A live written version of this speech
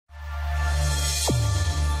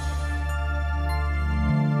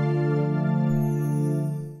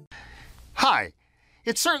Hi!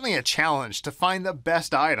 It's certainly a challenge to find the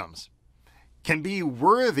best items. Can be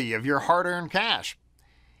worthy of your hard-earned cash.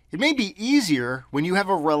 It may be easier when you have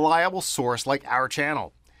a reliable source like our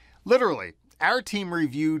channel. Literally, our team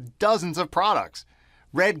reviewed dozens of products,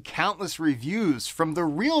 read countless reviews from the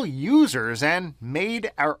real users, and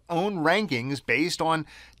made our own rankings based on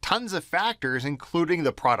tons of factors including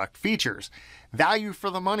the product features, value for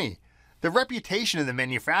the money, the reputation of the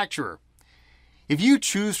manufacturer. If you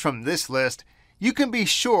choose from this list, you can be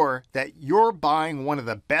sure that you're buying one of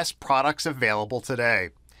the best products available today.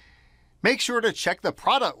 Make sure to check the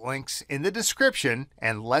product links in the description,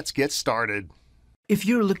 and let's get started. If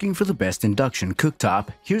you're looking for the best induction cooktop,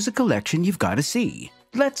 here's a collection you've got to see.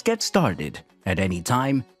 Let's get started. At any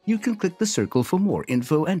time, you can click the circle for more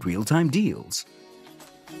info and real-time deals.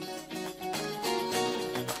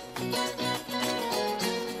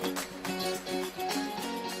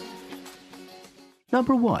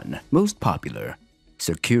 Number 1. Most popular.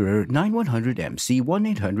 Secure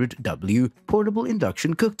 9100MC1800W Portable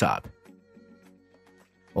Induction Cooktop.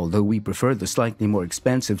 Although we prefer the slightly more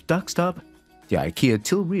expensive Duxtop, the IKEA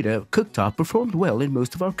Tilreda cooktop performed well in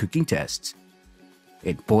most of our cooking tests.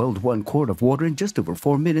 It boiled 1 quart of water in just over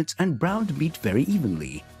 4 minutes and browned meat very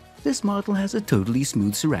evenly. This model has a totally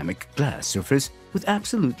smooth ceramic glass surface with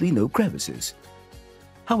absolutely no crevices.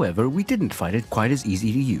 However, we didn't find it quite as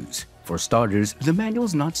easy to use. For starters, the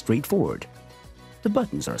manual's not straightforward. The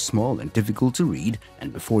buttons are small and difficult to read,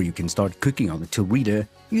 and before you can start cooking on the Tilreda,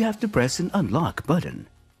 you have to press an unlock button.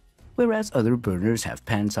 Whereas other burners have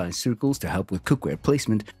pan-sized circles to help with cookware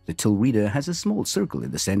placement, the Tilreda has a small circle in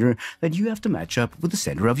the center that you have to match up with the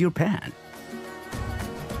center of your pan.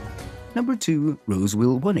 Number 2.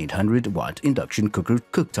 Rosewheel 1-800-watt Induction Cooker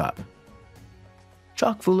Cooktop.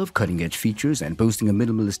 Chock full of cutting-edge features and boasting a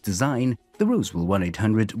minimalist design, the Rosewheel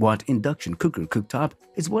 1-800-watt Induction Cooker Cooktop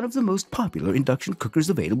is one of the most popular induction cookers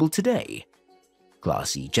available today.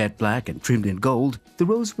 Glossy jet black and trimmed in gold, the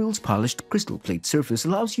Rosewheel's polished crystal plate surface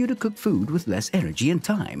allows you to cook food with less energy and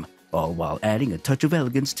time, all while adding a touch of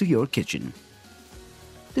elegance to your kitchen.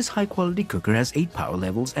 This high-quality cooker has 8 power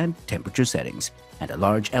levels and temperature settings, and a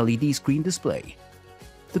large LED screen display.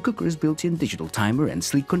 The cooker's built-in digital timer and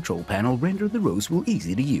sleek control panel render the Rosewheel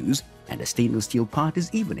easy to use, and a stainless steel pot is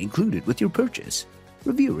even included with your purchase.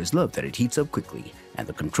 Reviewers love that it heats up quickly, and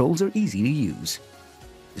the controls are easy to use.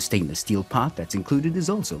 The stainless steel pot that's included is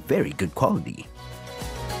also very good quality.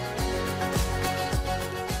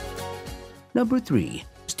 Number 3.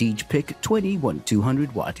 Prestige Pick 20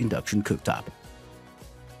 1-200-watt Induction Cooktop.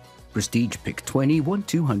 Prestige Pick 20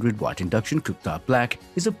 1-200-watt Induction Cooktop Black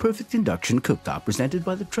is a perfect induction cooktop presented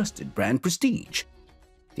by the trusted brand Prestige.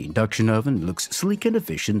 The induction oven looks sleek and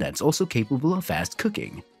efficient and is also capable of fast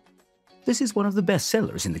cooking. This is one of the best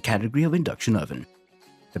sellers in the category of induction oven.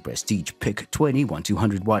 The Prestige Pick 20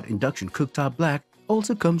 1-200-watt Induction Cooktop Black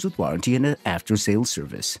also comes with warranty and an after-sales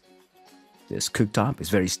service. This cooktop is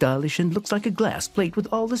very stylish and looks like a glass plate with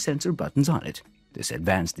all the sensor buttons on it. This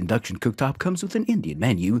advanced induction cooktop comes with an Indian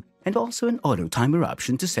menu and also an auto timer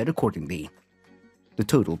option to set accordingly. The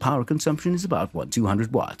total power consumption is about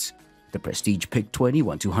 1-200 watts. The Prestige Pick 20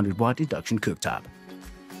 1-200-watt Induction Cooktop.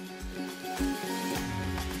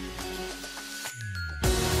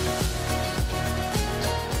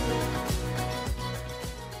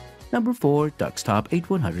 Number 4. Duxtop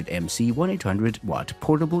 8100MC 1-800-watt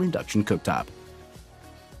Portable Induction Cooktop.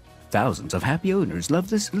 Thousands of happy owners love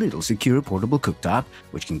this little secure portable cooktop,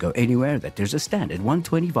 which can go anywhere that there's a standard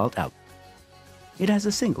 120-volt outlet. It has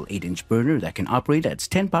a single 8-inch burner that can operate at its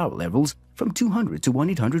 10 power levels from 200 to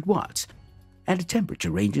 1-800 watts, and the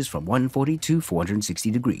temperature ranges from 140 to 460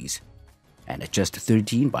 degrees. And at just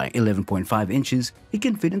 13 by 11.5 inches, it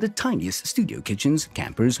can fit in the tiniest studio kitchens,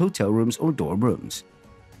 campers, hotel rooms, or dorm rooms.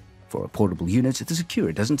 For a portable unit, the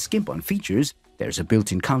Secure doesn't skimp on features. There's a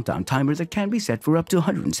built-in countdown timer that can be set for up to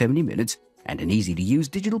 170 minutes and an easy-to-use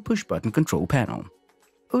digital push-button control panel.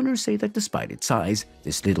 Owners say that despite its size,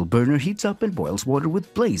 this little burner heats up and boils water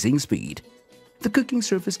with blazing speed. The cooking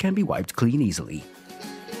surface can be wiped clean easily.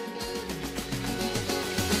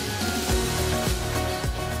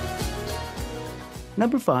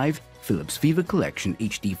 Number 5. Philips Viva Collection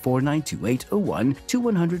HD 492801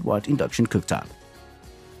 2-100-watt Induction Cooktop.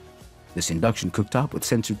 This induction cooktop with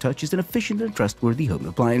sensor touch is an efficient and trustworthy home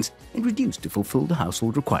appliance introduced to fulfill the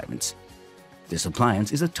household requirements. This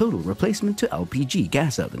appliance is a total replacement to LPG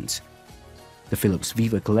gas ovens. The Philips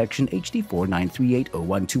Viva Collection HD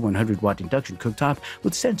 493801 2-100-watt induction cooktop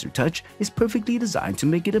with sensor touch is perfectly designed to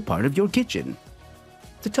make it a part of your kitchen.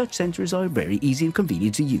 The touch sensors are very easy and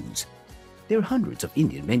convenient to use. There are hundreds of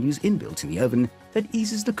Indian menus inbuilt in the oven that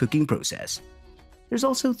eases the cooking process. There's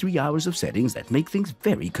also 3 hours of settings that make things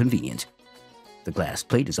very convenient. The glass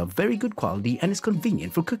plate is of very good quality and is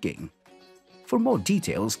convenient for cooking. For more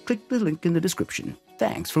details, click the link in the description.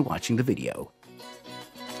 Thanks for watching the video.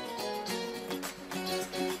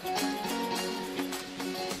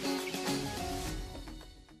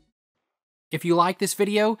 If you like this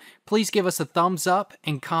video, please give us a thumbs up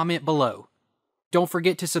and comment below. Don't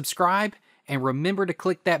forget to subscribe and remember to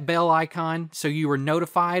click that bell icon so you are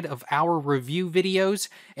notified of our review videos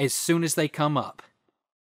as soon as they come up.